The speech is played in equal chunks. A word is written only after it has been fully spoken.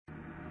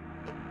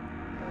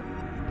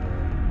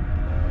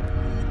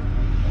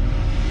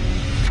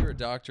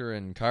doctor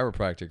in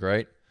chiropractic,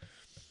 right?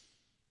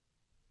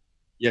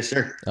 Yes,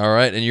 sir. All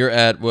right, and you're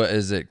at what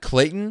is it,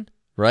 Clayton,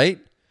 right?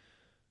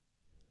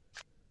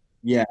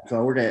 Yeah, so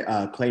I work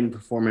at Clayton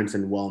Performance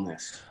and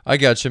Wellness. I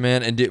got you,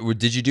 man. And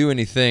did you do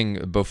anything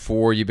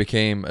before you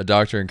became a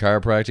doctor in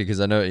chiropractic?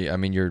 Because I know, I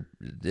mean,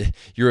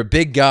 you're a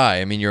big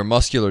guy. I mean, you're a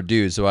muscular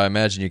dude, so I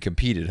imagine you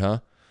competed, huh?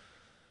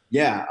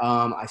 Yeah,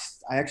 I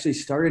actually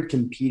started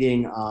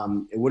competing.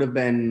 It would have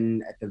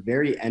been at the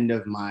very end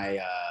of my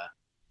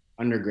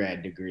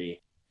undergrad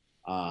degree.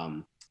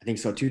 I think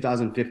so.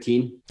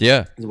 2015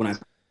 Yeah. is when I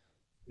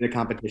did a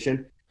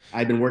competition.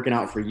 I'd been working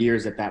out for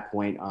years at that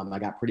point. I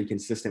got pretty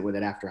consistent with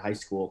it after high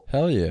school.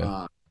 Hell yeah.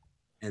 Uh,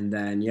 and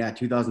then, yeah,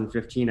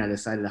 2015, I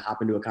decided to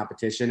hop into a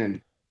competition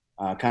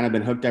and kind of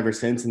been hooked ever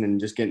since. And then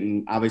just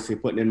obviously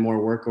putting in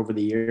more work over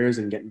the years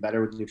and getting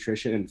better with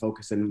nutrition and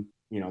focusing,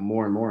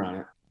 more and more on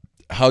it.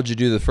 How'd you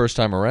do the first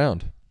time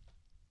around?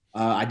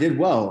 I did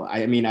well.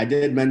 I mean, I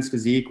did men's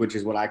physique, which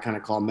is what I kind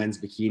of call men's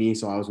bikini.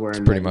 So I was It's wearing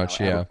pretty much,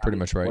 yeah, pretty advertising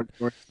much right.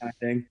 shorts kind of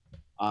thing.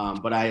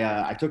 But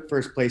I took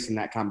first place in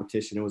that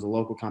competition. It was a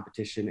local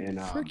competition in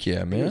Frick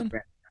yeah, I think it was man.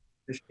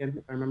 Michigan,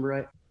 if I remember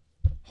right.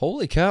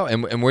 Holy cow.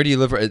 And where do you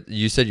live?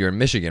 You said you're in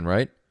Michigan,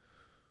 right?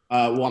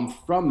 Well, I'm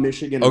from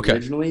Michigan Okay.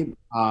 originally,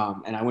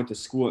 and I went to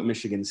school at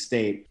Michigan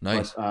State.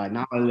 Nice. But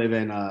now I live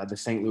in the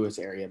St. Louis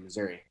area,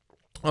 Missouri.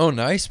 Oh,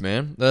 nice,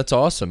 man. That's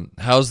awesome.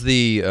 How's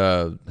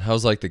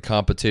like the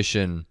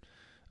competition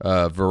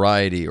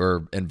variety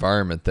or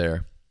environment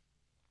there?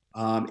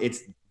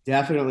 It's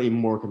definitely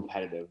more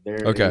competitive.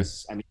 Okay.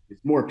 I mean, there's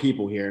more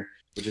people here,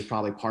 which is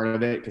probably part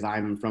of it because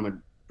I'm from a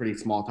pretty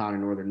small town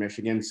in northern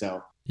Michigan.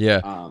 So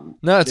Yeah.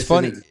 No, it's this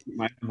funny. isn't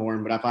my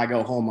horn, but if I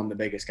go home, I'm the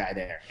biggest guy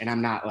there, and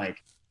I'm not like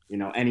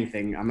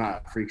anything. I'm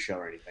not a freak show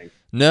or anything.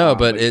 No,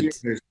 but But here, it's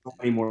there's so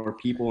many more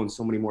people and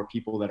so many more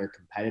people that are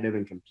competitive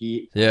and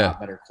compete a yeah. lot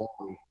better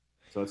quality.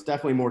 So it's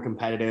definitely more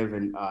competitive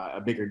and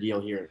a bigger deal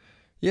here.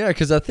 Yeah,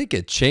 because I think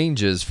it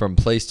changes from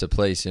place to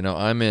place.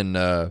 I'm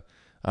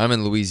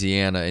in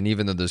Louisiana, and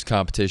even though there's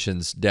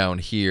competitions down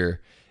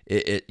here,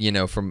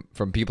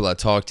 from people I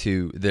talk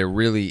to, there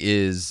really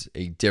is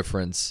a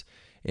difference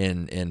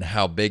in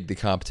how big the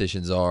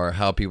competitions are,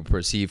 how people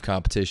perceive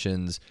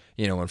competitions.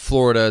 In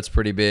Florida, it's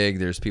pretty big.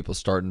 There's people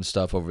starting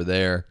stuff over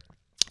there,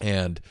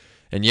 and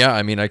yeah,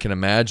 I mean, I can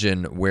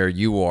imagine where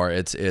you are.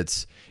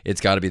 It's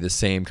got to be the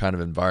same kind of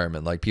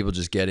environment. Like people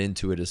just get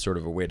into it as sort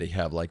of a way to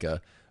have like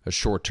a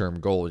short-term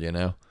goal.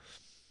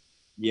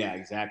 Yeah,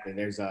 exactly.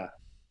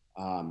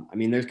 I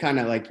mean, there's kind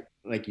of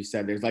like you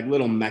said, there's like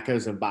little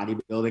meccas of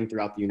bodybuilding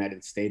throughout the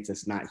United States.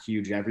 It's not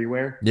huge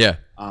everywhere. Yeah,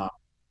 Uh,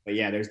 but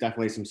yeah, there's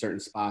definitely some certain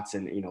spots,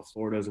 and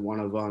Florida's one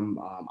of them.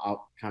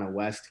 Out kind of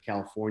west,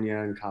 California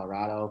and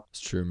Colorado, it's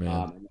true, man.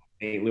 and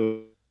St.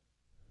 Louis,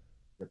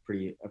 a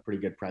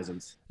pretty good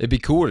presence. It'd be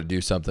cool to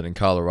do something in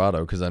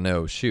Colorado because I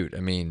know, shoot,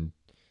 I mean,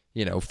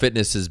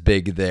 fitness is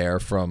big there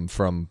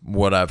from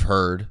what I've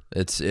heard.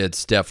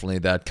 It's definitely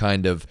that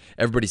kind of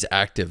everybody's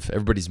active,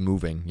 everybody's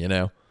moving.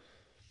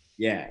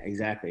 Yeah,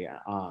 exactly.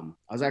 I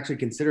was actually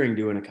considering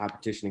doing a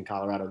competition in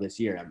Colorado this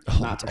year. I'm Oh,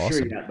 not that's for sure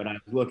awesome. yet, but I'm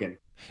looking.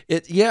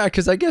 Yeah,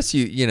 because I guess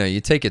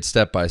you take it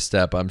step by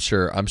step. I'm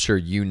sure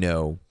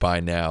by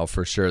now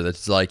for sure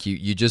that's like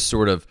you just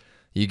sort of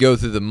you go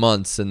through the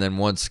months and then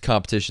once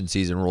competition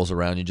season rolls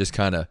around,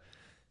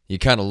 you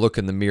kind of look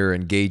in the mirror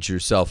and gauge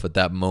yourself at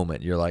that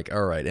moment. You're like,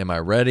 all right, am I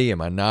ready?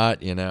 Am I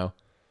not?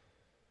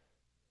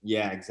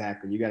 Yeah,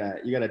 exactly. You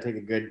gotta take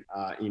a good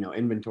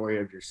inventory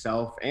of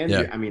yourself and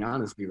Yeah. I mean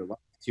honestly, your life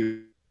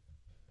to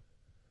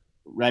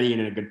ready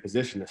and in a good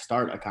position to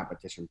start a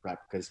competition prep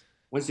because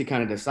once you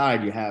kind of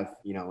decide, you have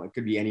it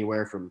could be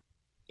anywhere from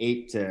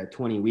 8 to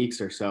 20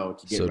 weeks or so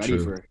to get So ready true.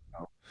 for it.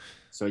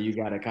 So you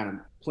got to kind of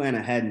plan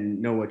ahead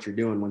and know what you're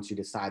doing once you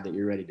decide that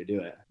you're ready to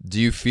do it. Do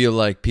you feel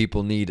like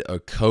people need a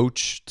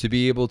coach to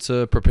be able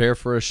to prepare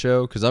for a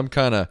show? Because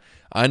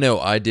I know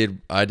I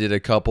did a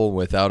couple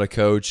without a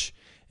coach,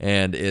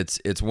 and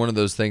it's one of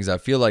those things I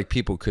feel like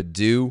people could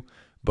do,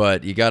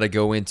 but you got to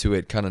go into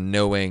it kind of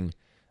knowing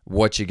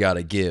what you got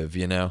to give.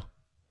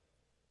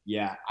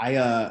 Yeah,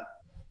 I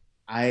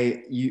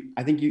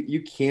think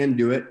you can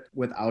do it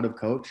without a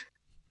coach,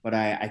 but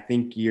I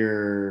think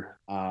you're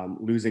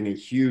losing a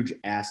huge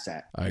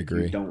asset I if you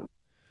agree. don't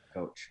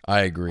coach.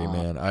 I agree, Um,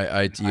 man.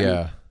 I I mean,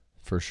 yeah,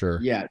 for sure.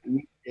 yeah,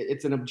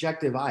 it's an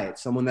objective eye.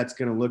 It's someone that's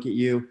going to look at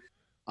you,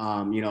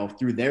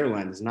 through their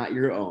lens, not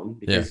your own,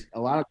 Yeah. because a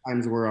lot of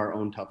times we're our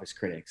own toughest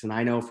critics. And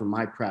I know from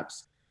my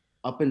preps,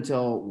 up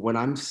until when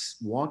I'm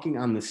walking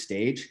on the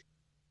stage,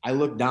 I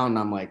look down and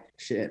I'm like,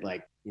 shit,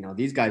 like,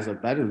 these guys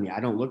look better than me. I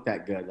don't look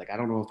that good. Like, I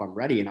don't know if I'm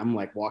ready. And I'm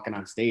like walking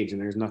on stage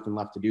and there's nothing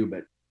left to do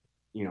but,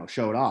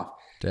 show it off.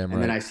 Damn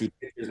And then right. I see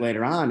pictures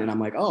later on and I'm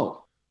like,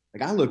 oh,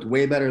 like I looked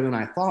way better than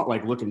I thought,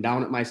 like looking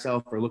down at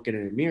myself or looking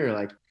in a mirror.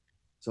 Like,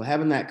 so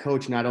having that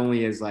coach not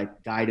only is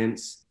like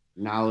guidance,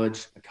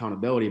 knowledge,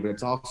 accountability, but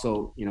it's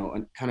also,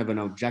 kind of an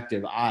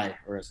objective eye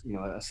or,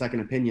 a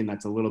second opinion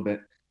that's a little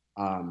bit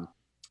um,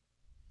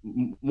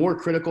 more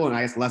critical and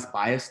I guess less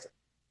biased.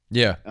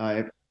 Yeah.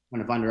 Uh,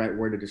 trying to find the right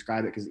word to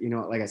describe it. Because,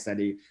 like I said,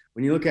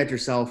 when you look at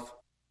yourself,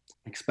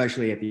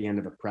 especially at the end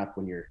of a prep,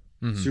 when you're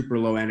Hmm. super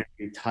low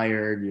energy,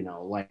 tired,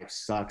 life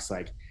sucks.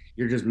 Like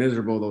you're just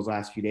miserable those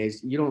last few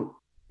days. You don't,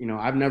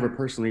 I've never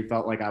personally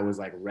felt like I was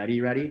like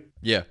ready.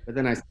 Yeah. But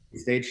then I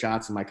stage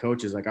shots and my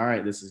coach is like, all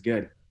right, this is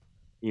good.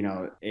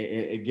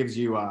 It gives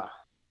you,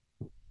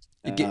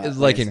 It's like I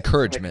like said, like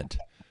encouragement.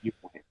 a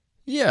viewpoint.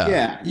 Yeah.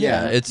 Yeah.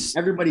 Yeah. It's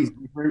Everybody's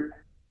different.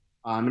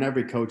 And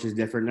every coach is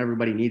different and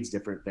everybody needs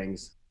different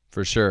things.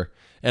 for sure.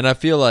 And I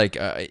feel like,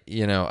 I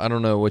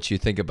don't know what you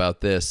think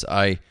about this.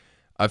 I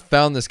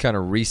found this kind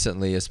of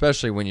recently,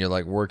 especially when you're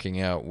like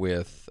working out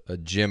with a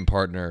gym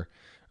partner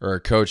or a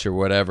coach or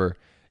whatever.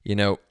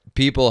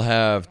 People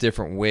have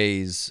different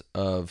ways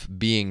of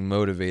being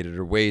motivated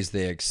or ways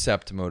they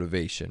accept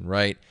motivation,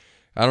 right?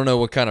 I don't know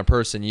what kind of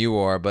person you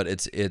are, but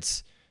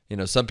it's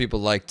some people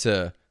like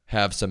to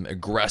have some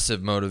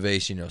aggressive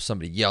motivation,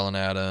 somebody yelling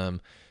at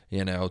them,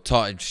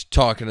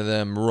 talking to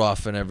them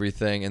rough and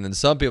everything. And then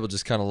some people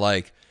just kind of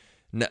like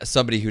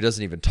somebody who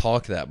doesn't even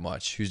talk that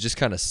much, who's just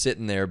kind of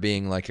sitting there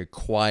being like a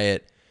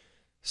quiet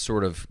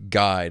sort of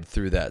guide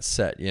through that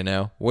set.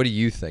 What do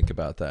you think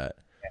about that?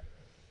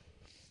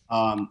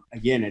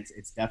 Again,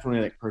 it's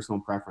definitely like personal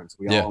preference.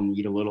 We Yeah, all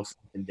need a little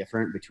something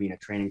different between a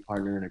training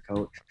partner and a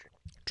coach.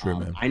 true,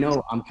 man. I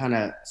know I'm kind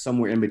of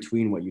somewhere in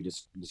between what you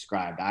just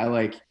described. I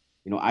like,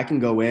 I can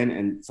go in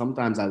and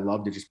sometimes I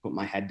love to just put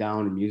my head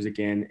down and music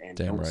in and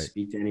Damn don't right.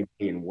 speak to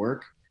anybody and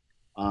work.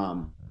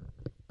 Um,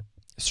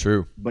 It's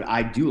true. but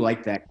I do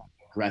like that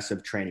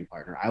aggressive training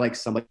partner. I like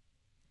somebody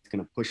that's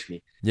going to push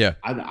me. Yeah,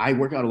 I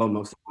work out alone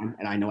most of the time,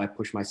 and I know I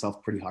push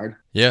myself pretty hard.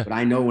 yeah. But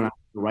I know when I'm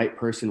the right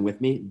person with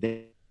me,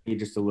 they need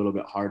just a little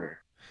bit harder.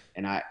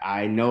 And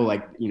I know,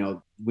 like,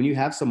 when you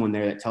have someone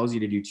there that tells you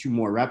to do 2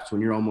 more reps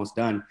when you're almost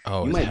done,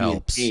 Oh, you it might be in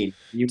helps. pain.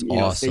 It's Say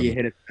you awesome.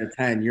 hit a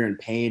 10, you're in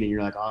pain, and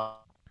you're like, oh,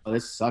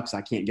 this sucks.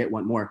 I can't get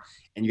one more.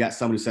 And you got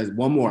someone who says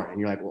one more, and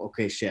you're like, well,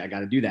 okay, shit, I got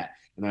to do that.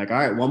 And they're like, all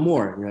right, one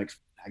more. And you're like,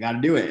 I got to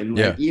do it. And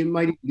Yeah, like, it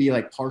might be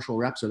like partial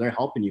reps, or they're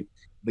helping you,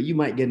 but you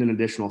might get an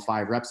additional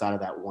 5 reps out of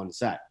that one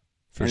set.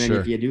 for And then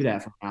if sure. you do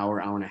that for an hour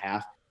and a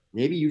half,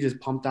 maybe you just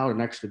pumped out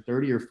an extra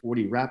 30 or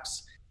 40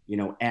 reps,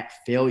 at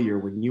failure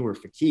when you were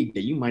fatigued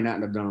that you might not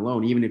have done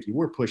alone, even if you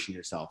were pushing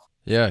yourself.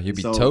 Yeah, you'd And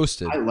be so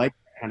toasted. I like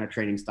that kind of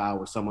training style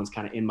where someone's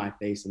kind of in my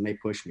face and they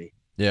push me.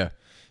 Yeah,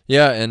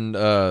 yeah, and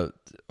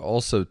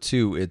also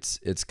too,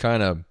 it's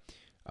kind of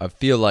I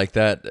feel like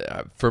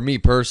that for me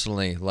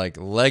personally, like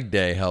leg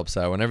day helps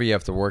out. Whenever you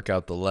have to work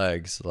out the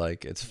legs,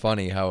 like it's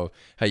funny how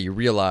you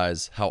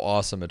realize how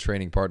awesome a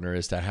training partner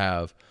is to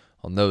have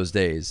on those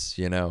days,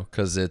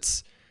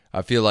 because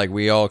I feel like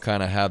we all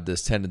kind of have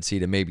this tendency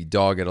to maybe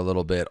dog it a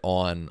little bit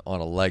on a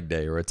leg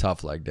day or a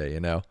tough leg day.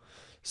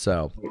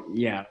 So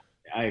Yeah,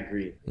 I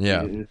agree.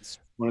 yeah. It's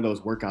one of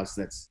those workouts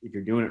that's, if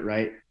you're doing it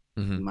right,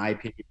 Hmm. in my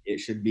opinion, it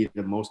should be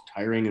the most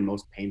tiring and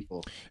most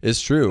painful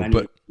It's of true, any.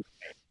 but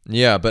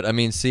yeah, but I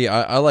mean, see,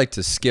 I like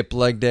to skip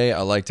leg day.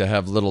 I like to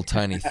have little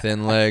tiny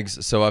thin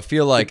legs. So I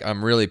feel like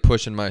I'm really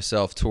pushing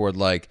myself toward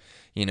like,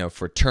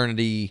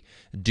 fraternity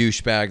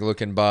douchebag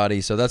looking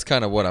body. So that's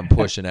kind of what I'm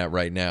pushing at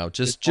right now.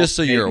 Just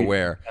so you're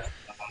aware.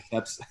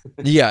 Biceps.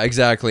 Yeah,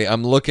 exactly.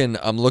 I'm looking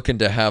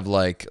to have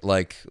like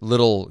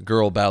little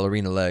girl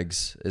ballerina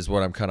legs is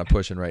what I'm kind of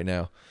pushing right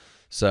now.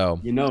 So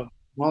The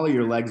smaller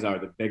your legs are,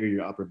 the bigger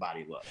your upper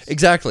body looks.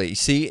 exactly.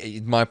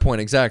 See my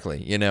point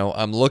exactly.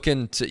 I'm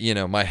looking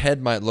to, my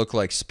head might look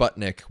like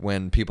Sputnik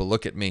when people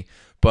look at me,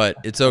 but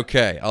it's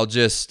okay. I'll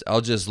just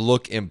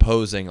look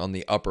imposing on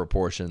the upper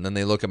portion. Then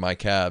they look at my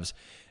calves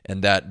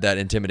and that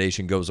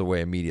intimidation goes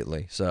away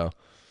immediately. So,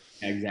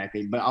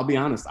 Exactly. But I'll be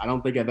honest, I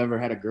don't think I've ever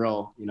had a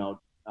girl,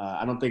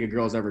 I don't think a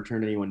girl's ever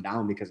turned anyone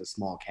down because of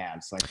small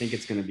calves. So I think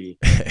it's going to be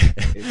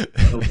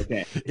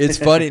okay. it's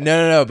funny.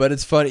 No, but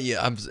it's funny.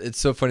 Yeah, it's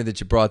so funny that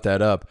you brought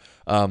that up.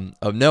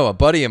 No, a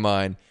buddy of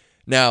mine.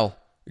 Now,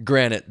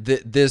 granted,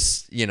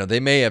 this, they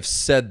may have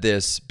said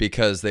this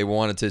because they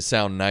wanted to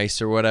sound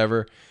nice or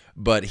whatever,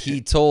 but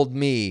he told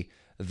me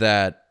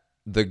that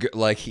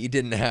like he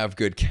didn't have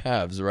good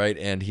calves, right?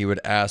 And he would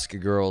ask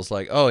girls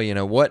like, "Oh,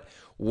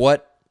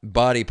 what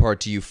body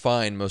part do you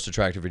find most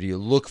attractive or do you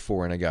look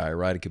for in a guy?"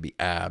 Right? It could be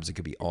abs, it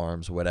could be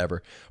arms,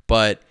 whatever.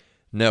 But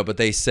no, but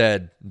they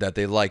said that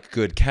they like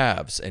good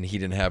calves, and he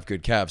didn't have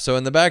good calves. So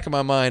in the back of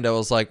my mind, I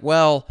was like,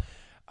 well,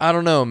 I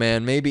don't know,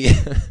 man. Maybe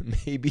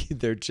maybe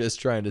they're just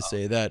trying to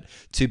say that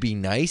to be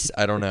nice.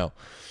 I don't know.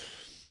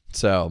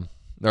 So,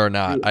 or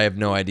not. I have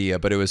no idea,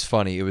 but it was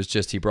funny. It was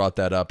just he brought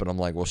that up, and I'm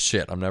like, well,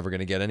 shit, I'm never going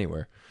to get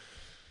anywhere.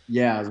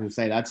 Yeah, I was going to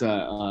say that's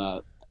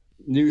a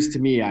news to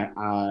me.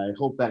 I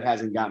hope that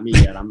hasn't got me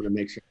yet. I'm going to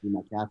make sure I do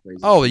my calf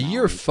raises Oh, from now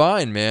you're on.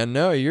 fine, man.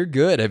 No, you're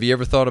good. Have you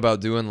ever thought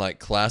about doing like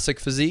classic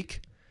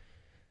physique?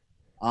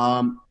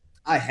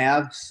 I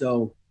have.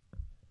 So,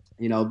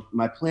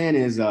 my plan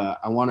is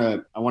I want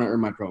to earn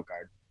my pro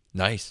card.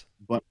 Nice.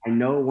 But I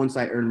know once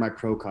I earn my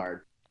pro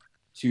card,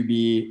 to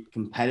be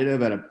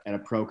competitive at a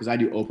pro, because I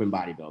do open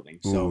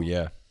bodybuilding. Ooh, So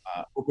yeah.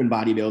 open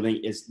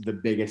bodybuilding is the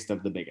biggest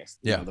of the biggest.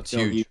 Yeah, The it's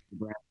Phil Hughes, huge. the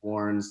Brant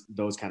Warrens,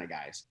 those kind of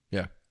guys.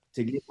 Yeah.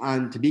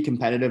 to be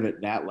competitive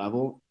at that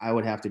level, I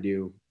would have to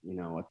do,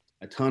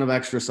 a ton of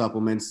extra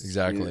supplements,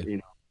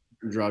 Exactly.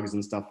 drugs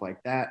and stuff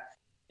like that.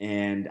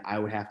 And I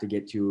would have to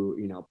get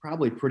to,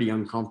 probably pretty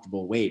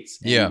uncomfortable weights.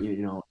 Yeah.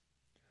 And,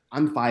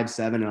 I'm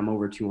 5'7" and I'm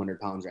over 200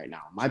 pounds right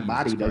now. My Jesus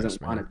body doesn't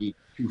Christ, want man. to be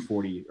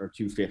 240 or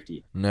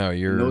 250. No, And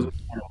you're those are the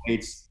kind of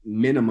weights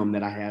minimum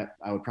that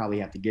I would probably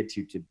have to get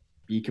to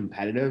be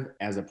competitive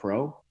as a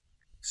pro.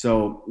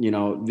 So,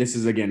 this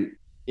is again,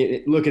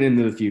 looking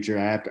into the future,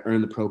 I have to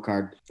earn the pro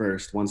card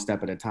first, one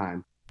step at a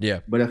time. yeah.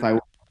 But if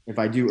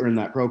I do earn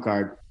that pro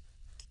card,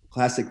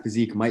 classic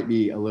physique might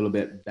be a little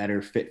bit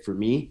better fit for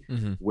me,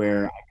 Hmm.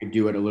 where I could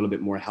do it a little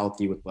bit more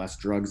healthy with less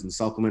drugs and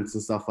supplements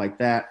and stuff like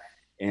that.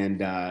 And,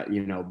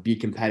 be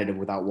competitive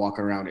without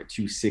walking around at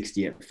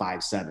 260 at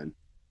 5'7".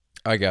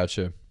 I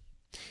gotcha.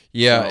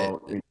 Yeah.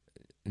 So,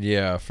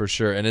 Yeah, for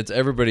sure. And it's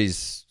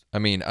everybody's, I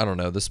mean, I don't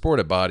know, the sport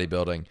of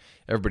bodybuilding,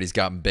 everybody's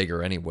gotten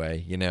bigger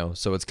anyway,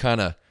 so it's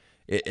kind of,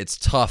 it's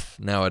tough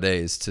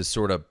nowadays to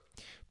sort of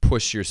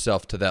push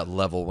yourself to that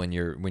level when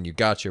you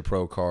got your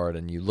pro card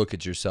and you look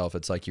at yourself.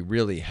 It's like you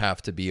really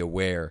have to be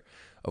aware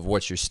of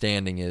what your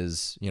standing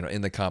is,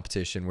 in the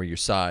competition, where your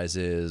size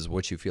is,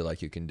 what you feel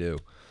like you can do.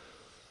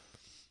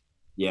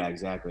 yeah,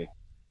 exactly.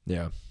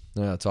 Yeah.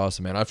 Yeah, that's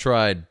awesome, man. I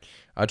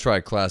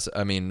tried class.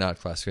 I mean, not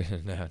classic.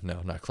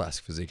 No, not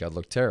classic physique. I'd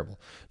look terrible.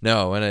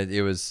 No, and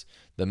it was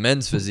the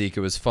men's physique.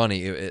 It was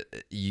funny.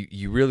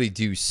 You really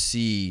do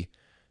see,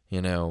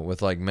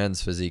 with like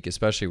men's physique,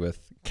 especially with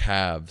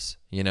calves.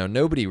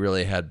 Nobody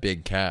really had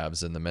big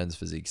calves in the men's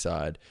physique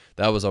side.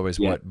 That was always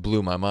Yeah. what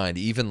blew my mind.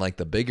 Even like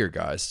the bigger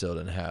guys still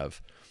didn't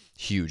have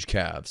huge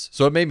calves.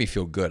 So it made me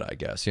feel good, I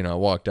guess. I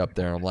walked up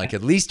there and I'm like,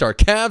 at least our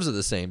calves are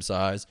the same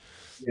size.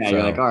 Yeah, So,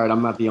 you're like, all right,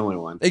 I'm not the only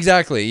one.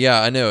 exactly.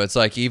 Yeah, I know. It's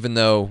like even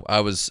though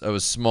I was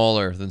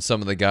smaller than some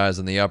of the guys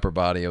in the upper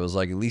body, I was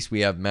like, at least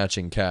we have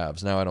matching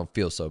calves. Now I don't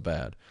feel so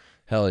bad.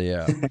 Hell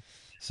yeah.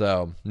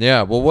 So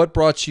yeah. Well, what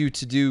brought you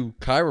to do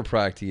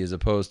chiropractic as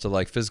opposed to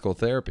like physical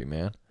therapy,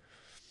 man?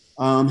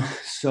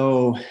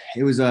 So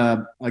it was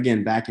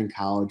again back in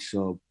college,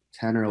 so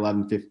 10 or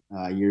 11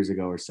 years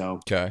ago or so.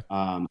 Okay.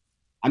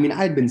 I mean,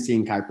 I had been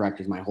seeing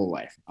chiropractors my whole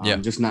life, Yeah.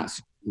 just not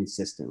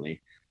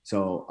consistently.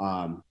 So,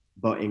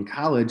 but in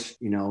college,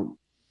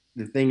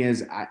 the thing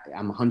is,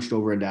 I'm hunched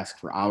over a desk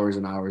for hours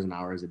and hours and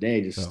hours a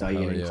day, just Oh,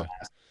 studying hell in yeah.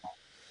 class.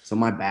 So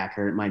my back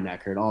hurt, my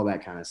neck hurt, all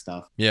that kind of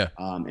stuff. Yeah.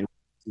 And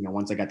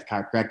once I got to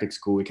chiropractic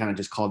school, we kind of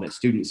just called it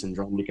student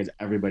syndrome because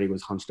everybody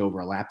was hunched over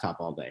a laptop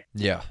all day.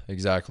 Yeah.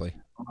 Exactly.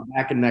 My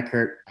back and neck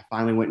hurt. I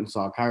finally went and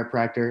saw a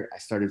chiropractor. I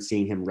started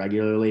seeing him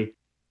regularly.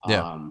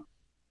 Yeah.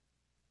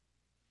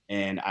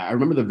 And I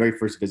remember the very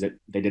first visit,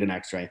 they did an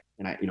x-ray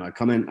and I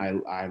come in,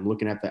 I'm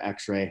looking at the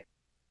x-ray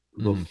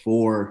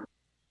before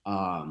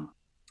the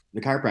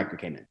chiropractor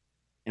came in.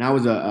 And I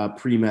was a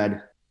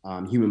pre-med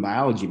human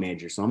biology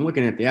major. So I'm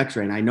looking at the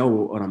x-ray and I know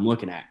what I'm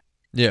looking at.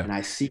 Yeah. And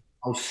I see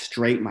how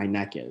straight my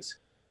neck is.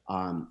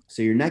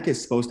 So your neck is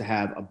supposed to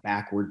have a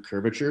backward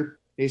curvature,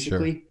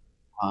 basically.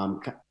 Sure.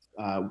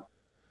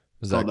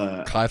 Is that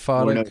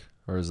kyphotic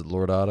or is it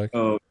lordotic?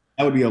 Oh,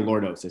 that would be a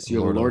lordosis.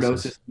 You have a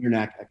lordosis in your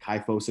neck, a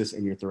kyphosis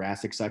in your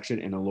thoracic section,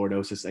 and a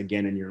lordosis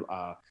again in your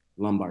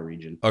lumbar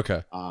region.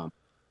 Okay.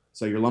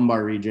 So your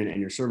lumbar region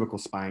and your cervical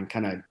spine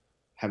kind of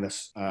have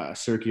a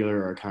circular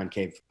or a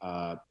concave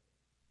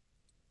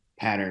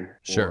pattern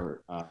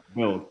Sure. or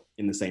build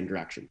in the same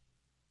direction.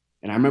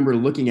 And I remember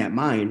looking at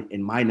mine,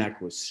 and my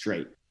neck was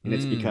straight. And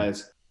it's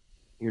because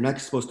your neck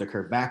is supposed to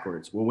curve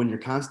backwards. Well, when you're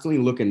constantly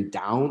looking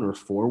down or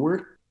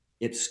forward,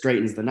 it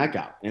straightens the neck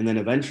out. And then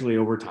eventually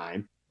over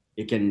time,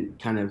 it can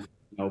kind of,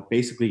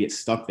 basically get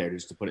stuck there,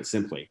 just to put it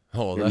simply.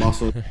 Oh, your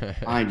muscles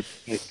kind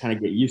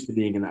of get used to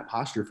being in that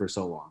posture for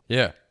so long.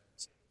 Yeah.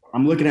 So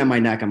I'm looking at my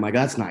neck. I'm like,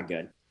 that's not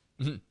good.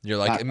 You're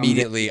like,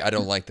 immediately, I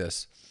don't like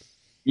this.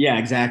 Yeah,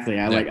 exactly.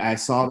 I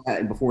saw that,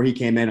 and before he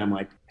came in, I'm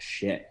like,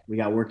 shit, we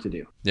got work to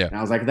do. Yeah. And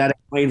I was like, that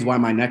explains why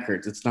my neck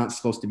hurts. It's not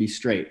supposed to be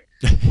straight.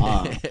 So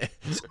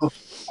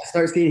I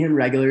started seeing him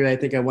regularly. I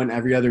think I went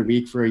every other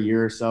week for a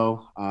year or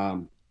so.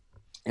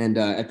 And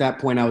at that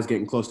point, I was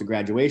getting close to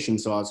graduation,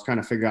 so I was trying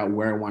to figure out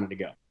where I wanted to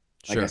go.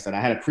 Like I said,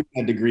 I had a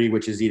pre-med degree,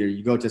 which is either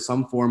you go to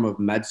some form of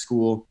med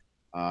school,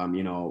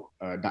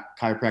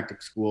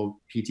 chiropractic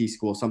school, PT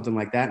school, something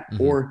like that,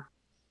 or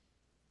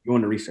you go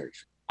into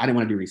research. I didn't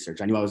want to do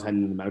research. I knew I was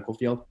heading in the medical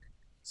field.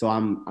 So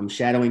I'm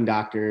shadowing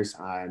doctors.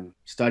 I'm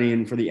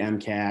studying for the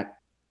MCAT.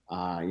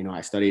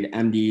 I studied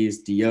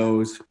MDs,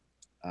 DOs,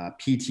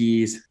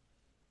 PTs.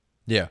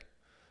 Yeah.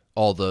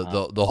 All the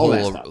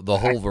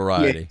whole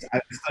variety. Yeah,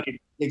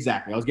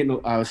 exactly.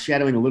 I was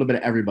shadowing a little bit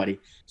of everybody.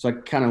 So I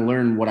kind of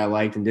learned what I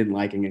liked and didn't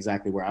like and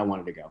exactly where I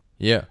wanted to go.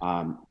 Yeah.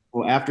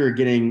 Well, after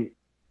getting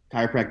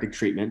chiropractic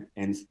treatment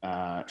and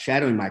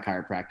shadowing my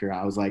chiropractor,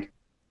 I was like,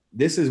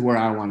 this is where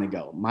I want to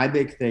go. My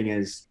big thing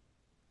is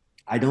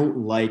I don't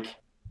like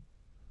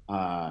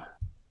how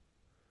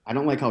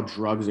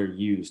drugs are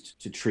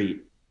used to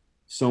treat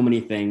so many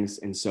things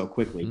and so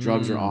quickly.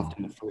 Drugs are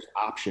often the first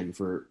option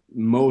for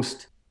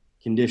most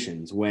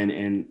conditions, when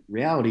in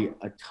reality,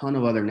 a ton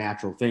of other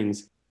natural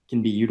things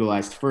can be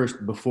utilized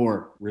first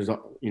before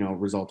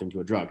resulting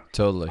to a drug.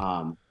 Totally.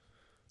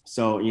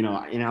 So,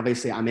 and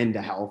obviously I'm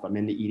into health. I'm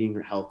into eating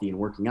healthy and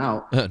working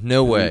out.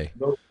 No I mean, way.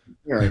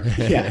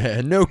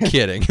 yeah, No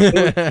kidding. those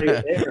right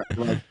there are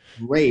like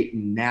great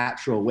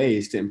natural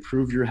ways to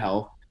improve your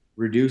health,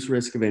 reduce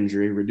risk of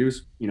injury,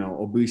 reduce,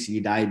 obesity,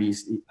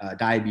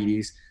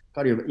 diabetes,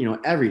 cardio,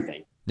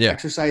 everything. Yeah,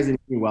 Exercising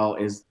well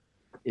is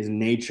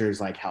nature's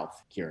like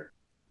health cure.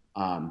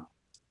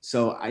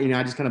 So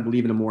I just kind of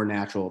believe in a more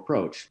natural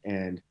approach.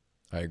 And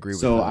I agree with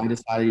so that. I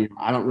decided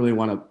I don't really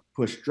want to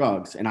push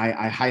drugs, and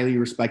I highly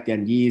respect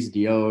NDs,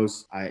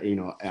 DOs.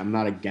 I'm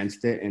not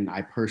against it, and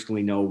I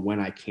personally know when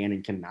I can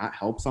and cannot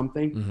help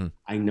something. Mm-hmm.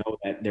 I know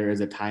that there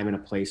is a time and a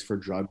place for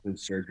drugs and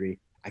surgery.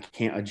 I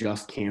can't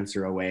adjust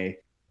cancer away.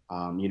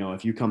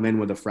 If you come in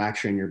with a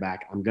fracture in your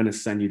back, I'm gonna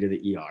send you to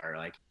the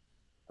ER,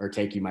 or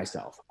take you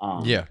myself.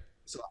 Yeah.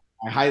 So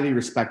I highly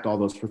respect all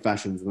those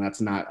professions, and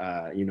that's not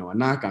a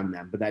knock on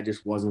them, but that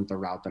just wasn't the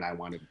route that I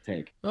wanted to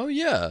take. Oh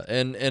yeah,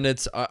 and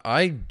it's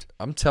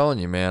I'm telling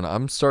you, man,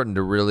 I'm starting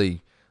to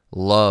really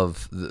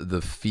love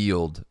the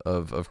field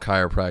of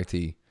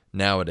chiropractic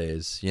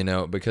nowadays.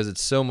 Because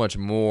it's so much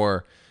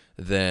more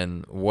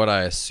than what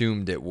I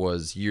assumed it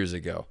was years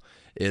ago.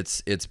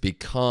 It's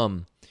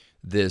become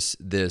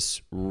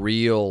this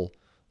real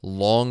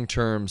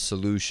long-term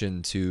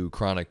solution to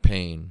chronic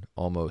pain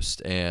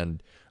almost,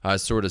 and I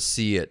sort of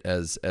see it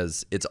as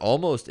it's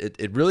almost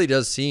it really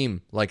does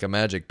seem like a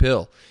magic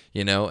pill,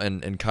 and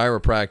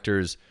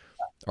chiropractors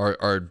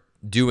are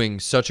doing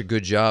such a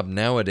good job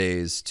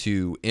nowadays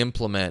to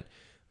implement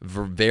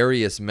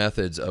various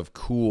methods of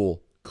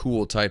cool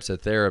types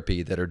of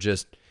therapy that are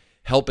just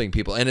helping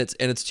people. And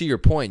it's to your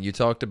point, you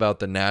talked about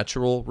the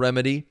natural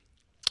remedy,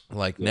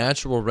 like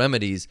natural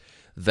remedies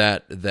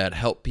that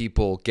help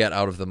people get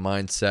out of the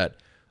mindset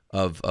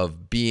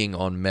of being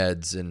on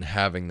meds and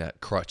having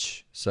that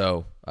crutch.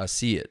 So I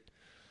see it.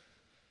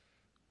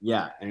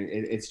 Yeah, and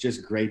it's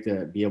just great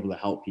to be able to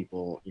help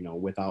people,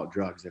 without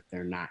drugs if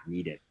they're not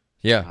needed.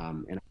 Yeah,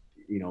 And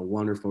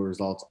wonderful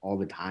results all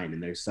the time.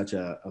 And there's such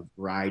a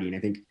variety. And I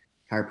think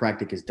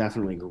chiropractic is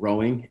definitely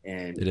growing,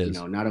 and it is.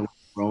 not only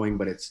growing,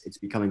 but it's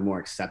becoming more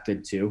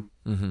accepted too.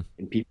 Mm-hmm.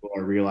 And people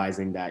are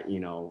realizing that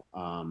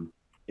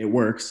it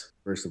works,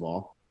 first of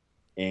all,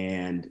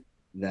 and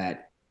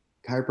that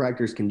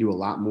chiropractors can do a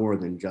lot more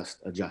than just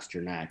adjust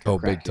your neck or Oh,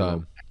 big crack your lower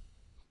time.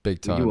 Big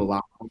we do a time.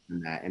 lot more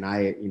than that. And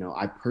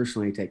I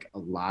personally take a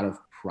lot of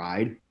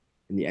pride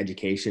in the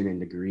education and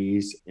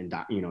degrees and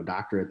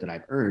doctorate that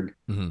I've earned.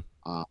 Mm-hmm.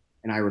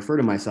 And I refer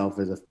to myself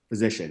as a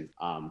physician.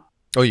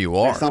 Oh, you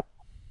are?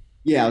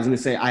 Yeah, I was going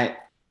to say, I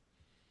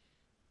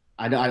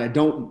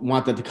don't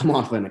want that to come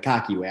off in a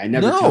cocky way. I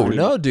never tell No, anybody.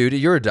 no, dude,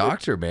 you're a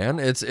doctor, man.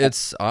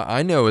 It's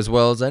I know as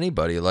well as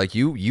anybody. Like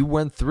you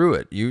went through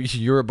it.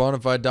 You're a bona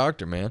fide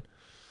doctor, man.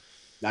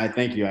 I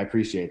thank you. I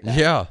appreciate that.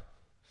 Yeah.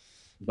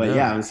 But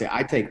yeah, I No. would say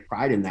I take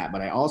pride in that,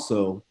 but I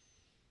also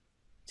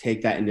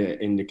take that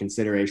into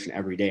consideration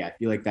every day. I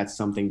feel like that's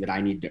something that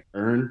I need to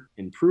earn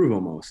and prove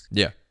almost.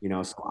 Yeah.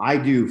 So I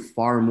do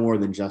far more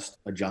than just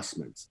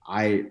adjustments.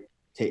 I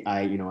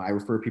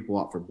refer people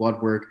out for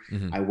blood work.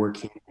 Mm-hmm. I work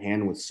hand in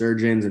hand with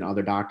surgeons and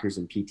other doctors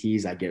and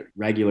PTs. I get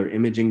regular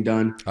imaging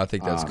done. I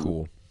think that's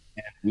cool.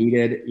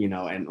 Needed,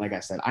 and like I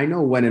said, I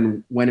know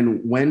when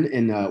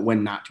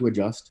not to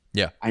adjust.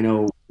 Yeah. I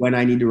know when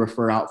I need to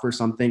refer out for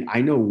something.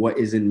 I know what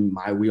is in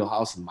my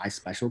wheelhouse and my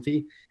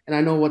specialty, and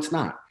I know what's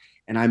not.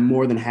 And I'm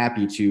more than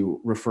happy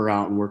to refer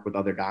out and work with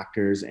other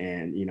doctors.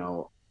 And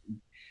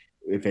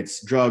if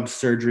it's drugs,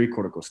 surgery,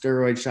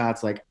 corticosteroid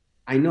shots, like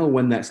I know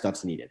when that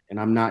stuff's needed, and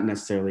I'm not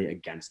necessarily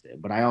against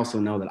it. But I also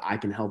know that I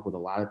can help with a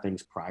lot of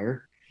things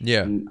prior.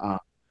 Yeah. And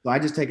so I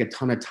just take a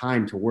ton of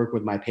time to work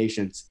with my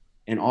patients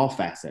in all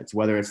facets,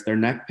 whether it's their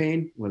neck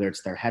pain, whether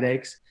it's their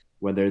headaches,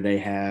 whether they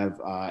have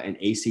an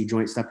AC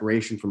joint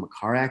separation from a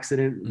car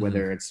accident, Mm-hmm.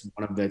 whether it's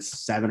one of the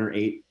 7 or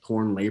 8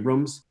 torn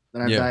labrums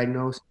that I've Yeah.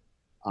 diagnosed.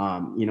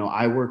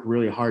 I work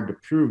really hard to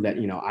prove that,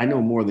 I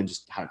know more than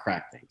just how to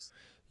crack things.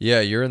 Yeah,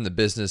 you're in the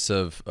business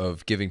of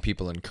giving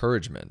people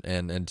encouragement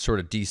and sort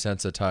of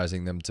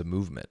desensitizing them to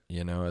movement,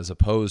 as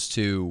opposed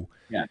to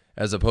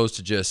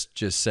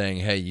just saying,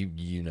 hey,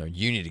 you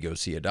need to go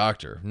see a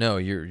doctor. No,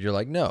 you're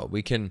like, no,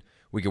 we can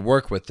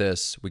work with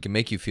this, we can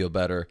make you feel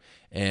better,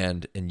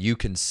 and you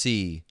can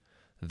see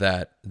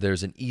that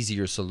there's an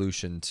easier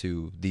solution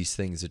to these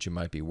things that you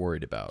might be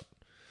worried about.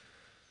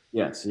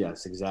 Yes,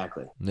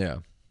 exactly. Yeah.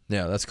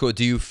 Yeah, that's cool.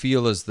 Do you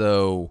feel as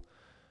though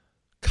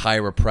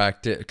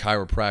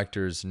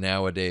chiropractors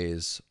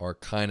nowadays are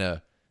kind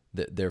of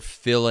they're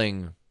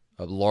filling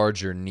a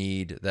larger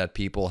need that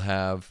people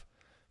have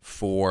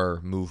for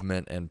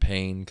movement and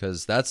pain?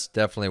 Because that's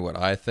definitely what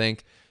I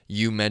think.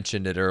 You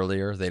mentioned it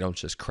earlier. They don't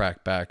just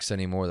crack backs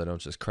anymore. They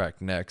don't just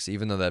crack necks.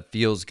 Even though that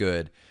feels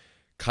good,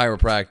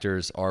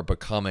 chiropractors are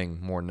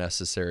becoming more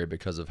necessary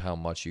because of how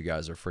much you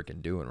guys are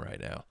freaking doing right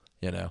now.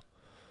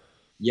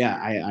 Yeah,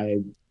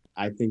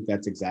 I think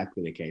that's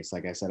exactly the case.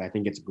 Like I said, I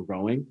think it's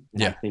growing,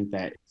 and I Yeah. think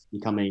that it's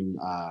becoming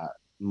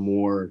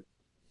more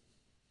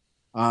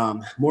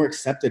more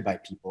accepted by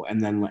people.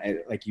 And then,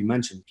 like you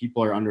mentioned,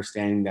 people are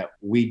understanding that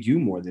we do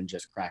more than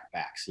just crack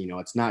backs. You know,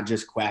 it's not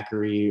just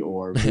quackery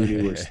or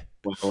voodoo or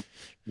well,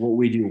 what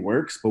we do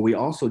works, but we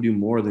also do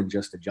more than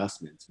just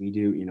adjustments. We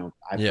do, you know,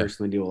 I Yeah.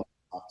 personally do a lot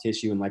of soft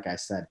tissue, and like I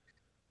said,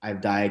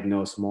 I've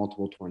diagnosed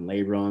multiple torn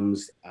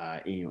labrums,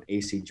 you know,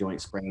 AC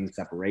joint sprains,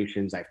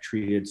 separations. I've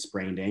treated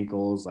sprained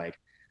ankles. Like,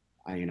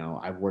 you know,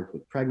 I've worked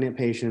with pregnant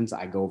patients.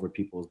 I go over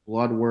people's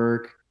blood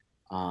work.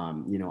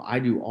 You know, I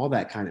do all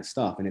that kind of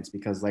stuff. And it's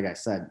because, like I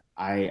said,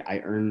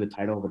 I earned the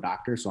title of a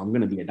doctor. So I'm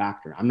going to be a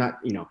doctor. I'm not,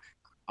 you know,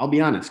 I'll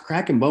be honest,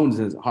 cracking bones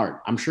isn't hard.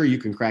 I'm sure you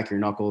can crack your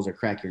knuckles or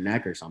crack your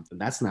neck or something.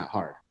 That's not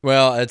hard.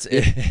 Well, it's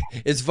It,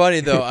 it's funny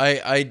though.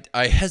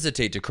 I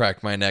hesitate to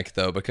crack my neck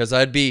though because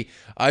I'd be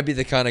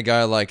the kind of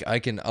guy like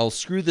I'll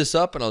screw this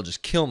up and I'll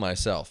just kill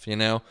myself, you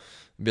know?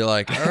 Be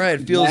like, all right,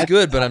 it feels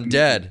good, but I'm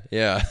dead.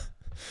 Yeah.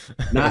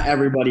 not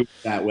everybody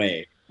that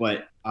way,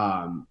 but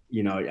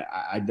you know,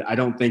 I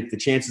don't think the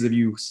chances of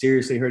you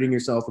seriously hurting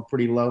yourself are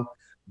pretty low.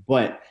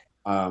 But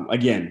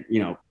again,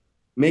 you know,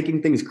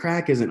 making things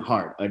crack isn't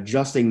hard.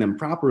 Adjusting them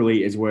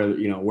properly is where,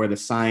 you know, where the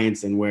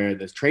science and where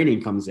the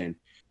training comes in.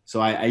 So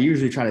I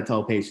usually try to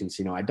tell patients,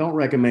 you know, I don't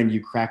recommend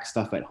you crack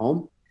stuff at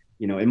home.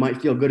 You know, it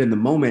might feel good in the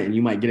moment and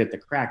you might get it to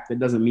crack. That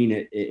doesn't mean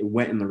it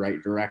went in the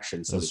right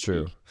direction, so to That's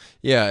true. speak.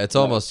 Yeah, it's But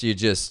almost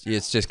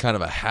it's just kind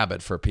of a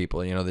habit for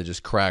people, you know, they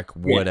just crack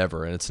yeah,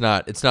 whatever and it's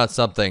not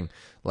something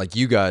like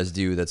you guys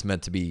do that's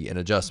meant to be an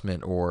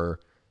adjustment or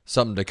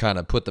something to kind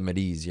of put them at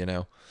ease, you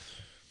know.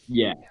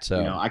 yeah,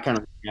 you know, So, I kind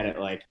of look at it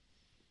like,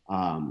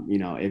 you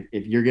know,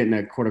 if you're getting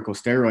a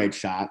corticosteroid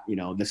shot, you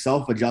know, the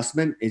self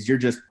adjustment is you're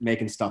just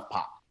making stuff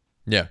pop.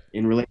 yeah.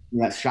 In relation to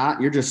that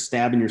shot, you're just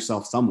stabbing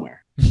yourself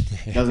somewhere.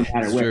 It doesn't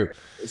matter It's where. true.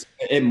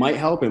 It might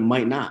help, it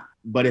might not.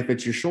 But if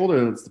it's your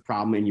shoulder that's the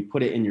problem and you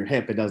put it in your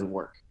hip, it doesn't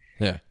work.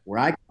 Yeah. Where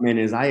I come in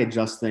is I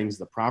adjust things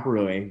the proper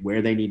way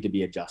where they need to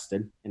be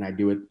adjusted, and I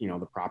do it, you know,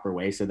 the proper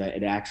way so that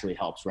it actually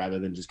helps rather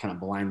than just kind of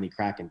blindly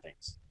cracking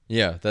things.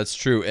 Yeah, that's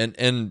true.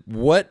 And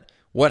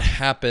what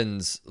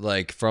happens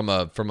like from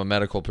a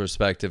medical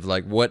perspective?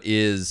 Like what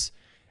is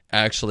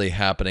actually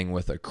happening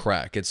with a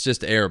crack? It's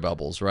just air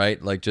bubbles,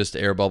 right? Like just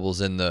air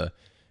bubbles in the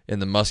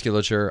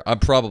musculature. I'm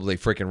probably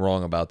freaking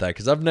wrong about that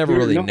because I've never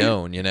really No,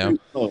 known, you know.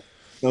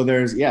 so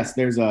there's yes,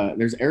 there's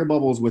air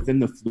bubbles within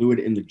the fluid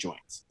in the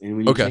joints, and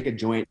when you Okay. take a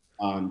joint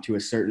to a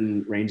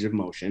certain range of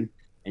motion,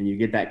 and you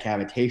get that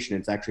cavitation,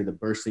 it's actually the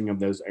bursting of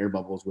those air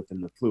bubbles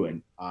within the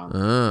fluid. Uh,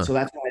 So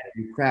that's why if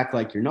you crack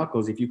like your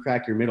knuckles, if you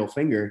crack your middle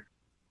finger,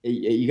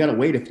 you got to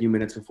wait a few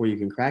minutes before you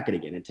can crack it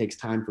again. It takes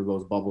time for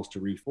those bubbles to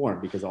reform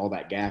because all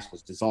that gas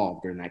was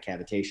dissolved during that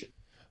cavitation.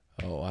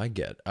 oh, I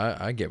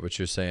get what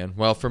you're saying.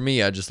 Well, for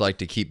me, I just like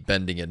to keep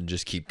bending it and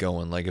just keep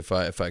going. Like if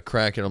I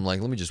crack it, I'm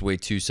like, let me just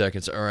wait 2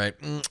 seconds. All right,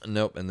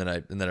 nope, and then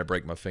I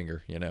break my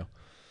finger. You know.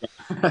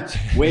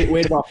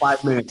 Wait about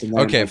 5 minutes and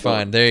then Okay, like,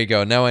 fine. There you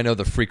go. Now I know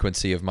the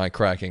frequency of my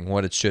cracking,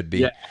 what it should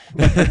be.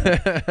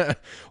 yeah.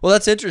 Well,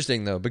 that's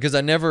interesting though, because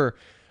I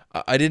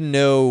didn't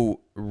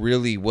know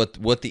really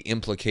what the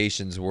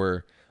implications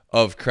were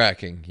of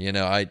cracking. You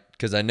know,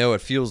 because I know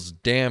it feels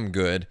damn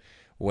good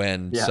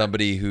when Yeah.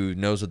 somebody who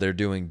knows what they're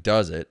doing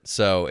does it.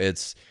 So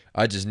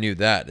I just knew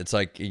that. It's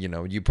like, you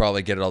know, you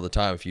probably get it all the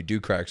time. If you do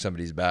crack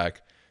somebody's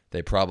back,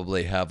 they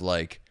probably have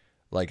like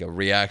a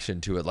reaction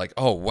to it, like,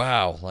 oh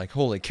wow, like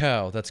holy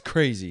cow, that's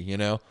crazy, you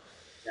know.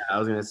 Yeah, I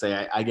was gonna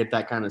say I get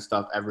that kind of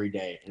stuff every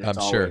day, and I'm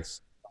sure.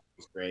 it's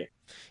great.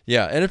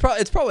 Yeah, and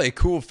it's probably a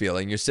cool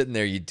feeling. You're sitting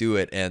there, you do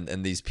it, and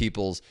these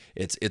people's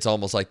it's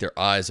almost like their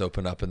eyes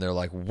open up and they're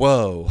like,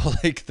 whoa,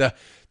 like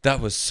that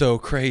was so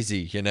crazy,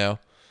 you know.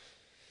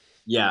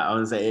 Yeah, I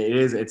was gonna say it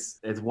is.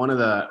 It's one of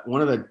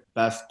the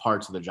best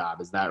parts of the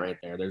job is that right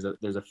there.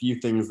 There's a few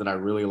things that I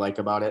really like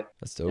about it,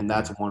 That's dope, and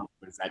that's man. one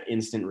is that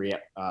instant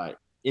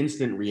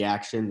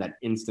reaction, that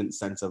instant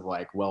sense of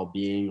like well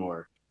being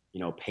or you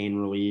know pain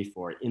relief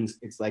or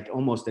it's like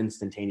almost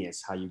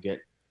instantaneous how you get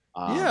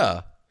um,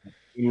 Yeah.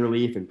 pain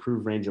relief,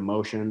 improved range of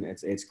motion.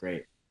 It's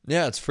great.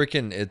 Yeah, it's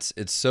freaking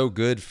it's so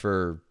good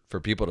for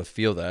people to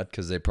feel that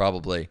because they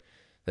probably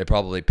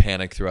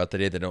panic throughout the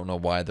day. They don't know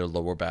why their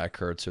lower back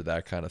hurts or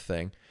that kind of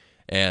thing.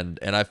 And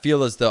I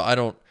feel as though I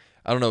don't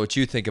know what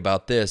you think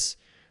about this.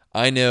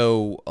 I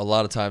know a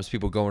lot of times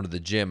people go into the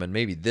gym and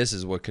maybe this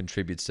is what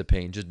contributes to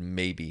pain. Just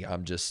maybe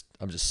I'm just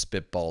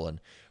spitballing,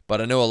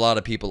 but I know a lot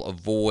of people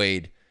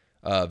avoid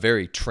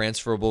very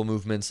transferable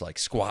movements like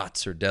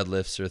squats or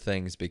deadlifts or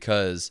things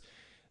because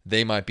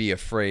they might be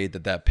afraid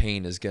that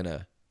pain is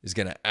gonna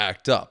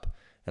act up.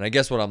 And I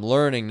guess what I'm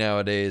learning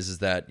nowadays is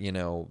that, you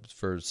know,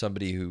 for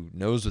somebody who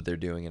knows what they're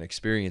doing and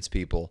experienced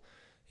people,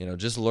 you know,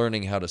 just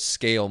learning how to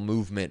scale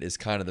movement is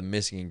kind of the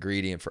missing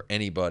ingredient for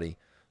anybody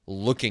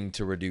looking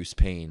to reduce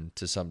pain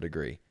to some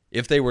degree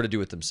if they were to do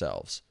it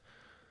themselves.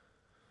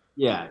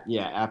 Yeah,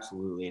 yeah,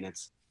 absolutely, and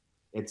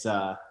it's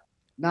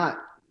not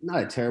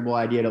not a terrible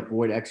idea to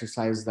avoid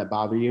exercises that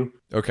bother you,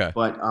 Okay.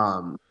 but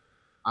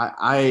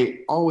I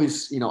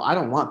always, you know, I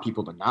don't want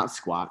people to not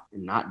squat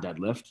and not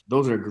deadlift.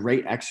 Those are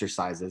great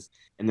exercises,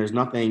 and there's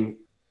nothing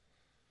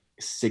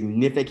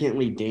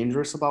significantly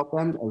dangerous about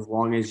them as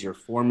long as your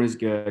form is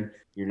good.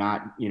 You're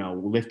not,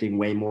 lifting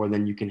way more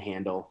than you can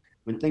handle.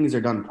 When things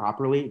are done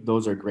properly,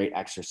 those are great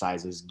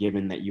exercises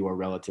given that you are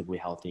relatively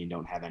healthy and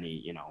don't have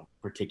any,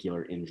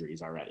 particular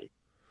injuries already.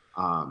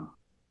 Um,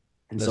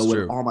 and That's so with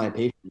true. all my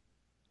patients,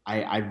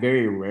 I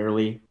very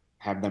rarely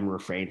have them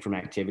refrain from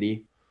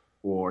activity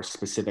or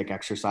specific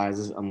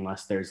exercises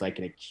unless there's like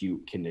an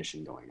acute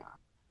condition going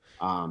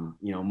on.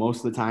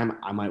 Most of the time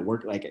I might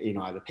work like,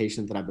 I have a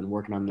patient that I've been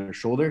working on their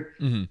shoulder,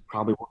 Hmm.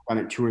 probably worked on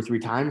it 2 or 3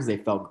 times. They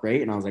felt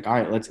great. And I was like, all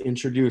right, let's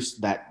introduce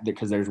that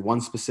because there's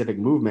one specific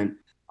movement.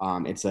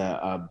 It's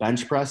a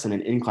bench press and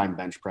an incline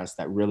bench press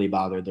that really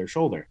bothered their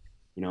shoulder.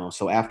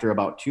 So after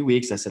about 2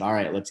 weeks, I said, all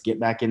right, let's get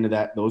back into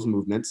those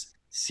movements,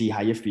 see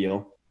how you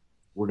feel.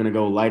 We're going to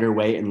go lighter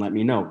weight and let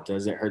me know,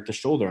 does it hurt the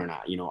shoulder or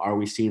not? Are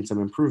we seeing some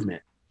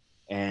improvement?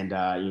 And,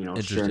 sure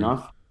Interesting.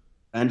 enough,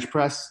 bench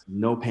press,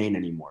 no pain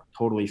anymore,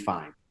 totally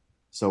fine.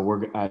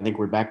 So I think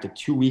we're back to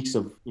 2 weeks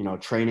of,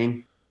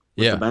 training with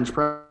the Yeah. bench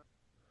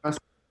press,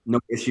 no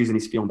issues, and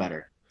he's feeling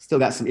better. Still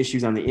got some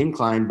issues on the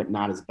incline, but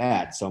not as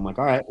bad. So I'm like,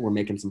 all right, we're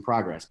making some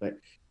progress. But,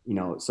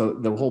 so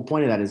the whole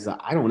point of that is that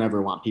I don't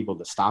ever want people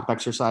to stop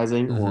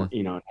exercising Hmm. or,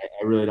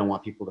 I really don't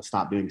want people to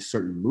stop doing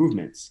certain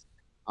movements.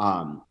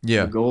 The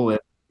Yeah. goal is,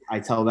 I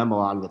tell them a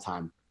lot of the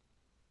time,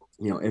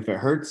 if it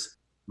hurts,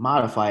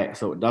 modify it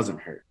so it doesn't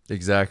hurt.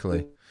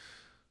 Exactly.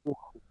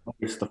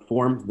 It's the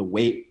form, the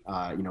weight,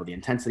 the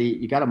intensity.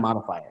 You got to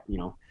modify it.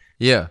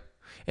 Yeah.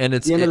 And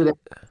At the end of the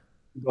day,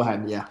 go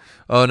ahead. Yeah.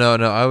 oh no,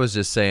 no, I was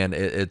just saying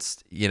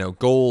it's,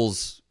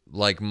 goals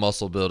like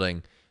muscle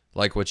building,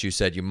 like what you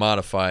said, you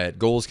modify it.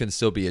 Goals can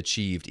still be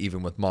achieved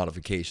even with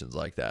modifications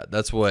like that.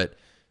 That's what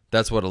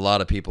a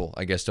lot of people,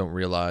 I guess, don't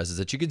realize is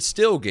that you can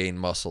still gain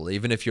muscle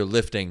even if you're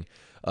lifting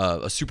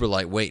a super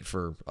light weight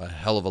for a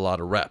hell of a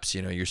lot of reps.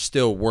 You're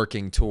still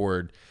working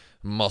toward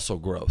muscle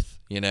growth.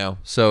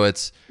 So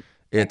it's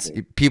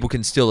Exactly. people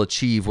can still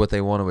achieve what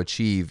they want to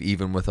achieve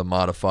even with a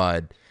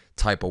modified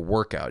type of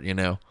workout.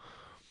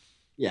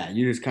 Yeah.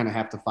 You just kind of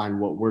have to find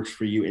what works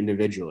for you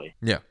individually.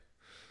 Yeah.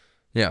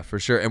 Yeah, for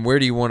sure. And where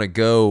do you want to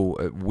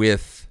go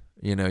with,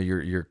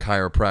 your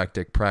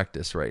chiropractic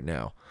practice right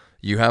now?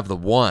 You have the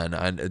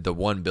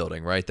one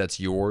building, right? That's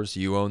yours.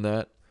 You own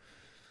that?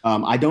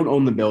 I don't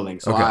own the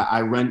building, so Okay.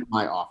 I rent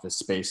my office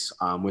space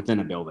within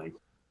a building.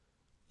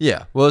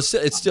 Yeah. Well,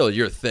 it's still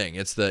your thing.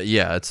 It's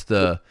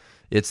the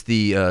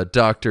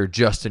Dr.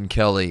 Justin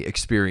Kelly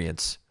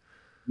experience.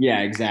 Yeah,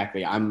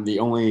 exactly. I'm the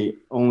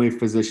only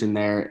physician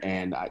there,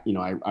 and I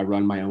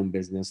run my own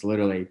business,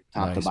 literally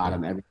top to Nice, man.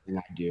 bottom, everything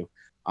I do.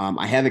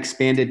 I have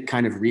expanded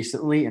kind of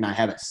recently, and I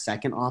have a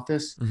second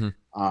office. Hmm.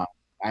 Uh,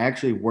 I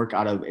actually work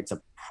out of it's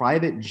a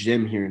private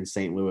gym here in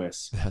St.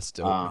 Louis. That's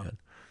dope, Uh, man.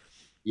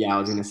 yeah, I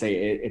was gonna say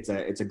it's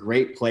a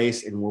great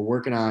place, and we're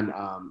working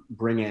on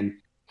bringing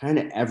kind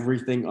of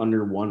everything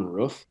under one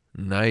roof.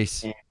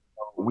 Nice. And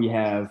we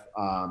have,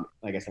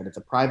 like I said, it's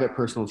a private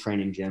personal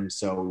training gym.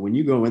 So when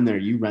you go in there,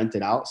 you rent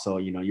it out. So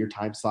your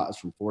time slot is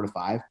from 4 to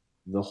 5.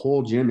 The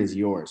whole gym is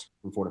yours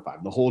from 4 to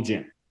 5. The whole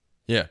gym.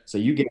 Yeah. So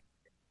you get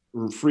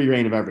free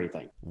reign of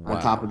everything.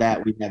 On top of Wow.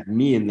 that, we have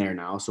me in there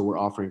now. So we're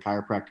offering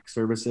chiropractic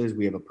services.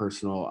 We have a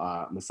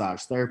personal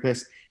massage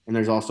therapist, and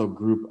there's also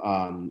group,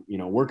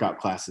 workout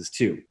classes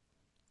too.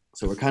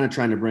 So we're kind of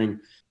trying to bring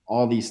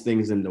all these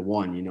things into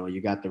one.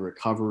 You got the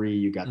recovery,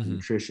 you got the Hmm.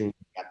 nutrition,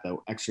 you got the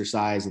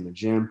exercise in the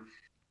gym.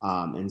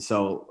 And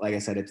so, like I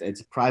said,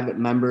 it's private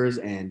members,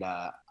 and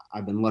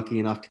I've been lucky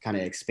enough to kind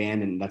of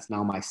expand, and that's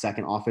now my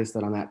second office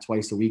that I'm at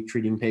twice a week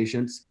treating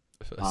patients.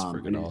 That's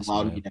freaking And it awesome,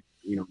 allowed me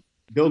man. to,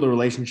 build a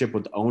relationship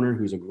with the owner,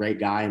 who's a great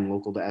guy and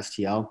local to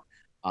STL.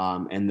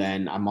 And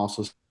then I'm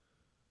also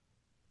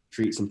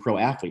treat some pro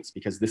athletes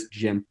because this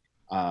gym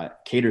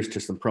caters to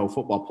some pro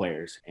football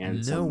players and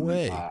No some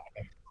way. a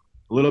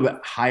little bit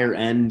higher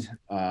end,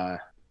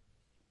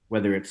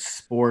 whether it's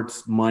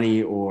sports,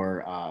 money,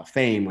 or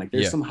fame. Like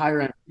there's Yeah. some higher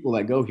end people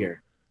that go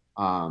here.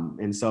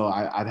 And so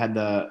I've had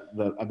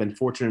I've been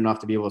fortunate enough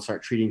to be able to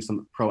start treating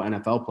some pro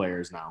NFL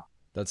players now,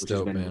 That's which has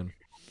dope, been. man.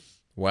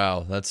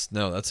 Wow, that's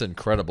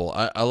incredible.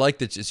 I like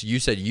that. You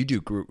said you do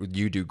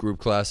group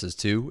classes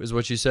too, is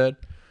what you said.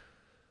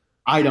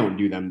 I don't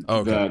do them. Oh,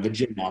 okay. The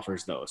gym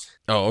offers those.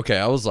 Oh, okay.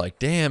 I was like,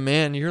 damn,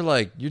 man, you're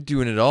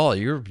doing it all.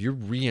 You're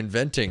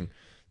reinventing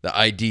the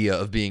idea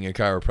of being a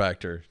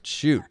chiropractor.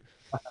 Shoot,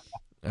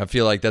 I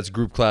feel like that's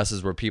group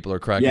classes where people are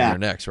cracking Yeah. their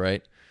necks,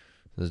 right?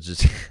 It's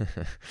just,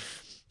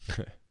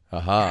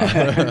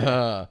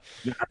 aha.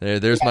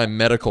 There's my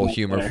medical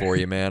humor for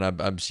you, man.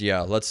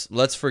 Yeah.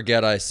 Let's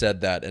forget I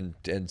said that and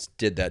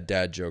did that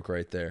dad joke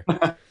right there.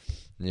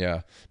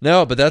 Yeah.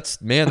 No, but that's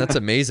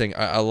amazing.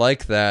 I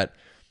like that.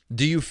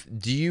 Do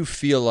you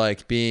feel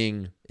like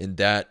being in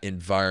that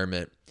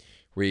environment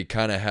where you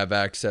kind of have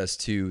access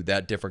to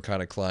that different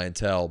kind of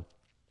clientele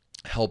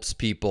helps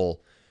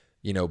people,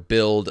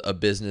 build a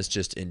business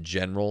just in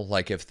general?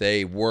 Like if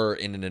they were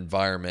in an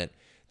environment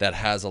that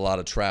has a lot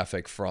of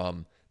traffic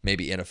from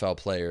maybe NFL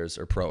players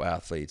or pro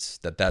athletes,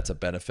 that's a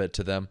benefit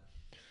to them.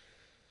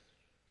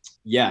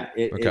 Yeah,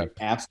 Okay. it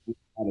absolutely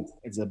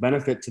it's a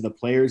benefit to the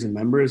players and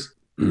members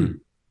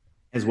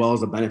as well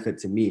as a benefit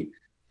to me.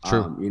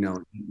 True.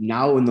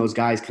 Now when those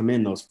guys come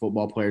in, those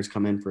football players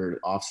come in for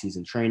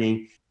off-season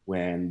training,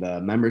 when the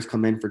members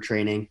come in for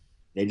training,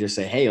 they just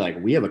say, hey,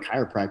 like, we have a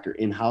chiropractor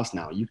in-house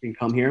now. You can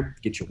come here,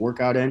 get your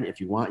workout in. If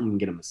you want, you can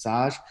get a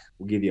massage.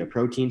 We'll give you a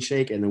protein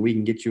shake, and then we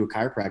can get you a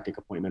chiropractic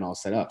appointment all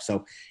set up.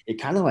 So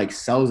it kind of like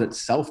sells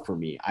itself for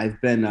me. I've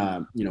been,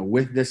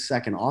 with this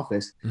second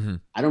office,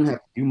 I don't have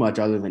to do much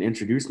other than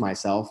introduce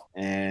myself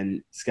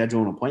and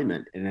schedule an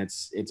appointment. And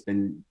it's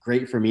been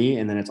great for me.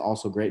 And then it's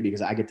also great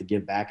because I get to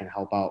give back and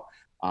help out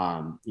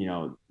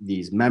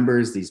these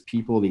members, these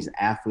people, these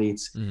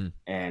athletes.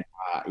 And,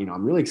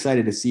 I'm really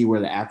excited to see where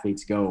the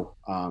athletes go,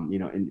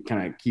 and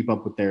kind of keep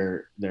up with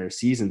their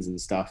seasons and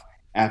stuff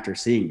after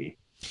seeing me.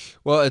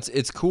 Well,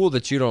 it's cool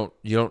that you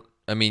don't,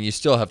 I mean, you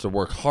still have to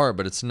work hard,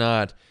 but it's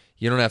not,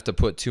 you don't have to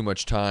put too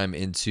much time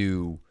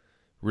into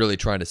really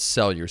trying to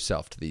sell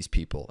yourself to these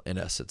people in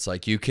essence.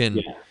 Like you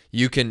can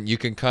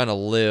kind of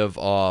live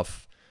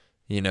off,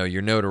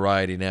 your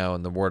notoriety now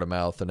and the word of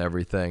mouth and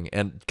everything.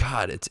 And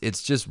God,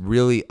 it's just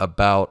really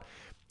about,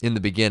 in the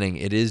beginning,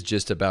 it is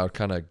just about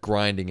kind of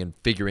grinding and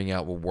figuring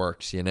out what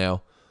works,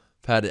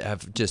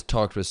 I've just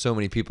talked with so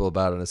many people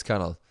about it, and it's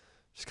kind of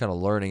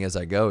learning as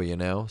I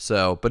go,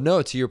 So, but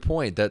no, to your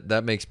point,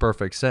 that makes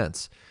perfect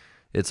sense.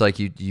 It's like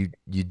you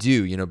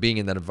do, being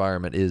in that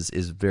environment is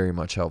very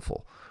much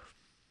helpful.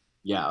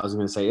 Yeah, I was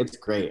going to say it's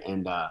great.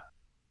 And,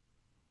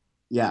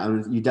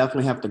 you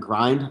definitely have to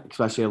grind,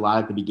 especially a lot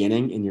at the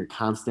beginning, and you're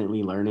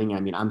constantly learning. I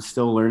mean, I'm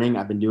still learning.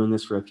 I've been doing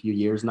this for a few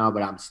years now,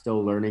 but I'm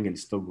still learning and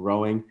still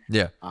growing.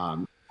 Yeah.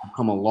 I've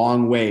come a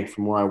long way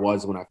from where I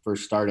was when I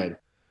first started.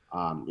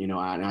 And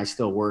I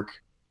still work.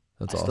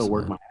 That's awesome. Still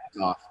work my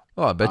ass off.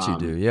 Oh, I bet you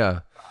do.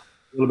 Yeah.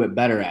 A little bit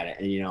better at it.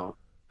 And,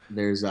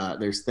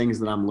 there's things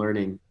that I'm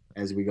learning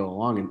as we go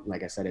along. And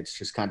like I said, it's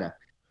just kind of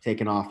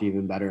taking off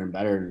even better and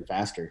better and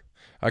faster.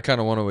 I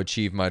kind of want to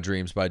achieve my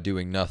dreams by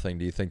doing nothing.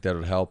 Do you think that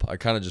would help? I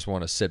kind of just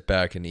want to sit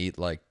back and eat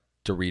like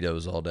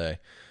Doritos all day.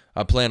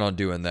 I plan on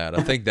doing that.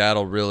 I think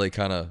that'll really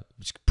kind of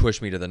push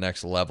me to the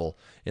next level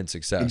in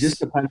success. It just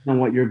depends on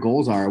what your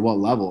goals are, what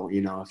level.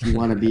 If you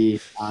want to be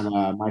on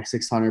my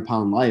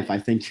 600-pound life, I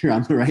think you're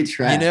on the right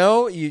track.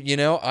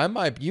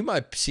 You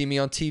might see me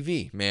on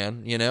TV,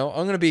 man.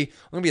 I'm gonna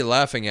be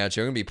laughing at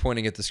you. I'm gonna be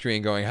pointing at the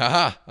screen, going, "Ha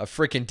ha! I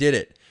freaking did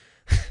it."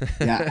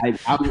 Yeah,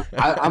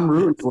 I'm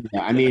rooting for you.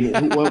 I mean,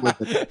 what was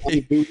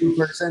the boo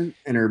person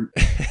and her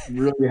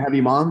really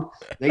heavy mom?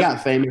 They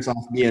got famous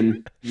off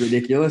being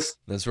ridiculous.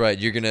 That's right.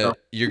 You're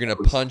gonna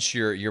punch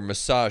your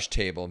massage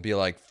table and be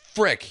like,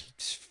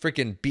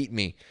 freaking beat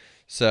me.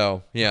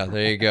 So yeah,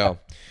 there you go.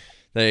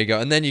 There you go.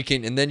 And then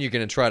you're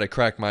gonna try to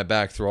crack my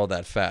back through all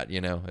that fat.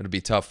 It'll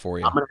be tough for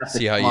you.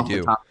 See how you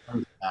do.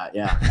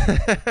 Yeah.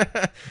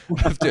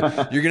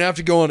 You're gonna have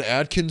to go on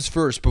Atkins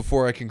first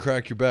before I can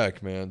crack your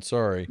back, man.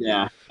 Sorry.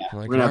 Yeah.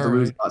 Like, we're gonna have to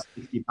lose about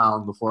 60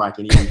 pounds before I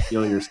can even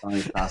feel your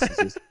stomach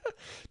processes.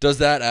 Does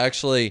that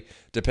actually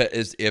depend?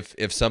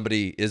 If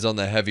somebody is on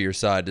the heavier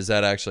side, does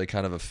that actually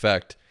kind of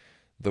affect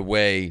the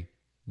way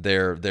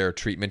their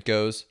treatment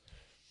goes?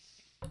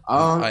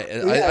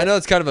 I know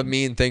it's kind of a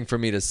mean thing for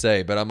me to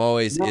say, but I'm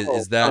always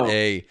is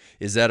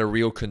that a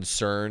real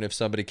concern if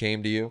somebody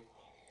came to you?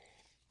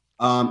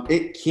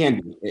 It can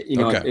be.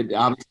 Okay. It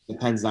obviously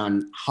depends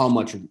on how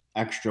much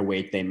extra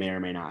weight they may or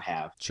may not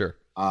have. Sure.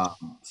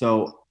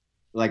 So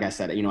like I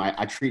said,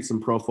 I treat some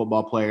pro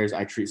football players.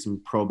 I treat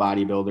some pro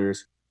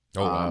bodybuilders.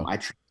 Oh, wow. I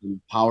treat some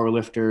power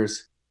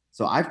lifters.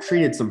 So I've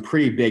treated some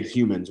pretty big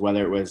humans,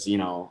 whether it was,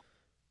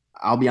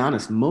 I'll be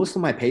honest, most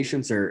of my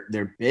patients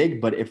they're big,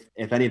 but if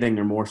anything,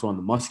 they're more so on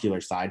the muscular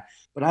side.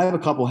 But I have a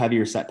couple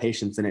heavier set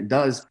patients, and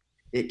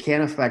it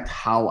can affect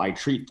how I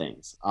treat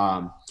things.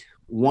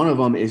 One of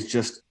them is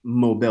just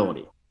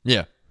mobility.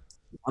 Yeah.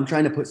 I'm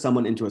trying to put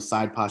someone into a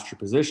side posture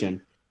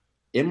position.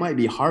 It might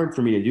be hard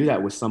for me to do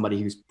that with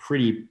somebody who's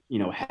pretty,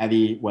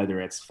 heavy, whether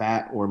it's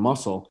fat or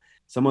muscle.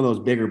 Some of those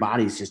bigger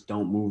bodies just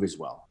don't move as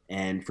well.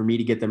 And for me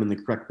to get them in the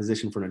correct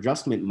position for an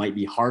adjustment might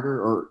be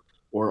harder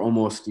or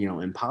almost,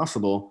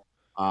 impossible.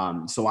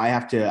 So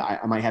I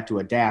might have to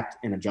adapt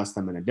and adjust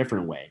them in a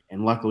different way.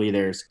 And luckily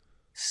there's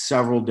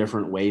several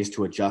different ways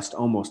to adjust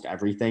almost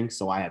everything.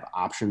 So I have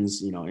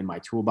options, in my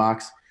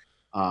toolbox.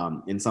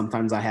 And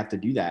sometimes I have to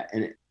do that.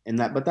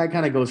 But that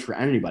kind of goes for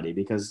anybody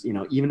because,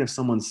 even if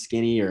someone's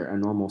skinny or a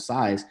normal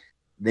size,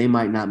 they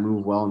might not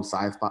move well in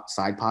side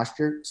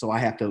posture. So I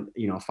have to,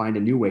 find a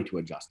new way to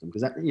adjust them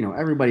because,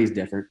 everybody's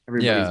different.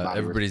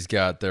 Everybody's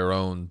got their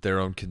own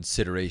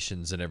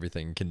considerations and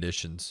everything,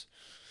 conditions.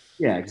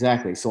 Yeah,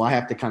 exactly. So I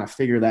have to kind of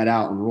figure that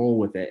out and roll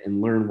with it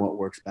and learn what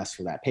works best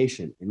for that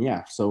patient. And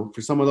yeah, so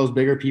for some of those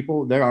bigger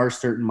people, there are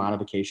certain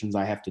modifications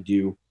I have to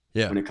do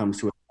when it comes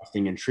to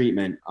adjusting and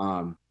treatment.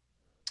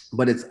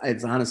 But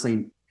it's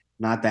honestly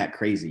not that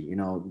crazy.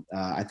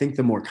 I think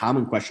the more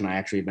common question I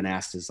actually have been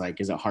asked is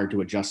like, is it hard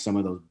to adjust some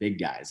of those big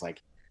guys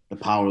like the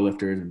power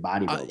lifters and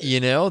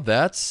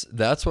bodybuilders?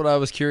 That's what I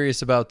was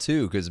curious about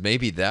too, because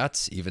maybe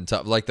that's even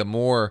tough. Like the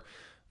more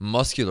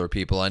muscular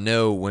people, I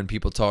know when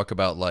people talk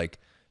about like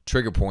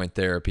trigger point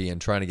therapy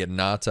and trying to get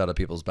knots out of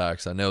people's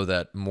backs. I know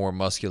that more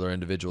muscular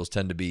individuals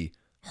tend to be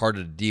harder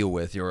to deal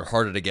with or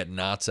harder to get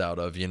knots out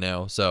of, you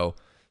know? So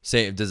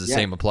does the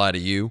same apply to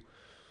you?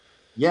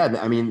 Yeah.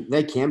 I mean,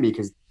 they can be,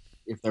 because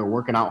if they're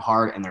working out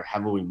hard and they're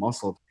heavily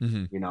muscled,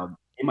 Mm-hmm. you know,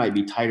 they might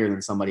be tighter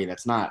than somebody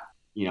that's not,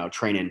 you know,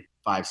 training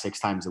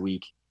 5-6 times a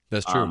week,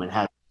 That's true. and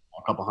has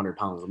a couple 100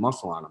 pounds of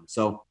muscle on them.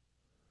 So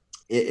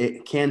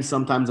it can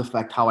sometimes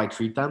affect how I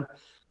treat them.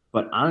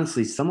 But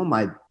honestly, some of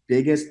my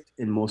biggest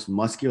and most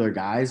muscular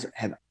guys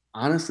have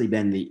honestly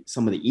been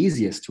some of the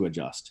easiest to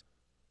adjust.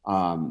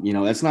 You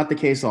know, that's not the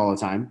case all the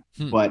time,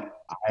 but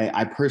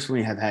I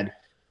personally have had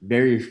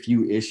very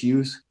few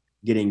issues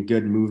getting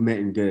good movement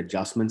and good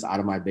adjustments out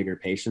of my bigger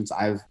patients.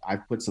 I've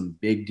put some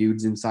big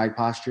dudes in side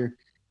posture,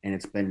 and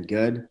it's been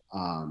good.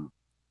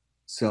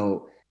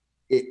 So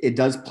it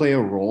does play a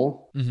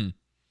role. Mm-hmm.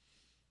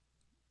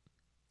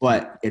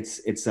 But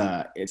it's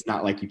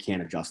not like you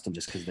can't adjust them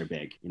just because they're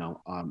big. You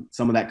know,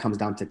 some of that comes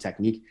down to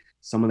technique.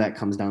 Some of that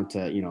comes down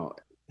to, you know,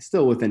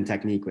 still within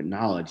technique with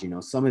knowledge. You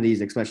know, some of these,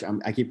 especially,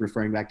 I keep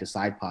referring back to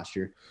side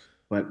posture,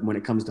 but when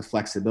it comes to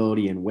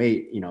flexibility and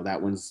weight, you know,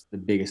 that one's the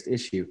biggest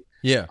issue.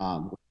 Yeah.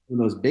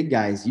 Those big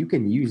guys, you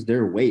can use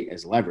their weight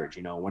as leverage.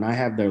 You know, when I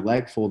have their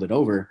leg folded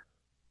over,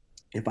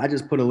 if I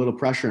just put a little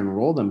pressure and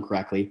roll them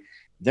correctly,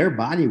 their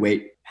body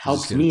weight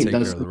helps me and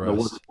does the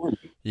work for me.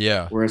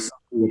 Yeah. Whereas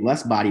with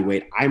less body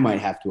weight, I might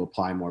have to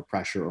apply more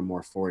pressure or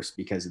more force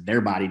because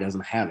their body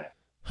doesn't have it.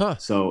 Huh.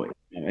 So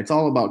it's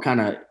all about kind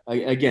of,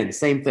 again,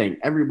 same thing.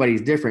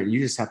 Everybody's different.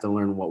 You just have to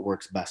learn what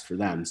works best for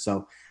them.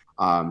 So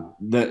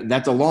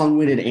that's a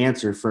long-winded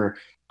answer for,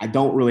 I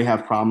don't really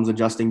have problems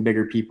adjusting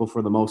bigger people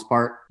for the most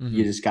part. Mm-hmm.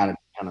 You just got to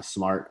be kind of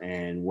smart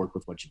and work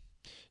with what you.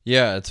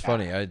 Yeah, it's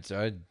funny. I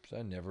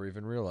never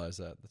even realized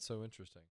that. That's so interesting.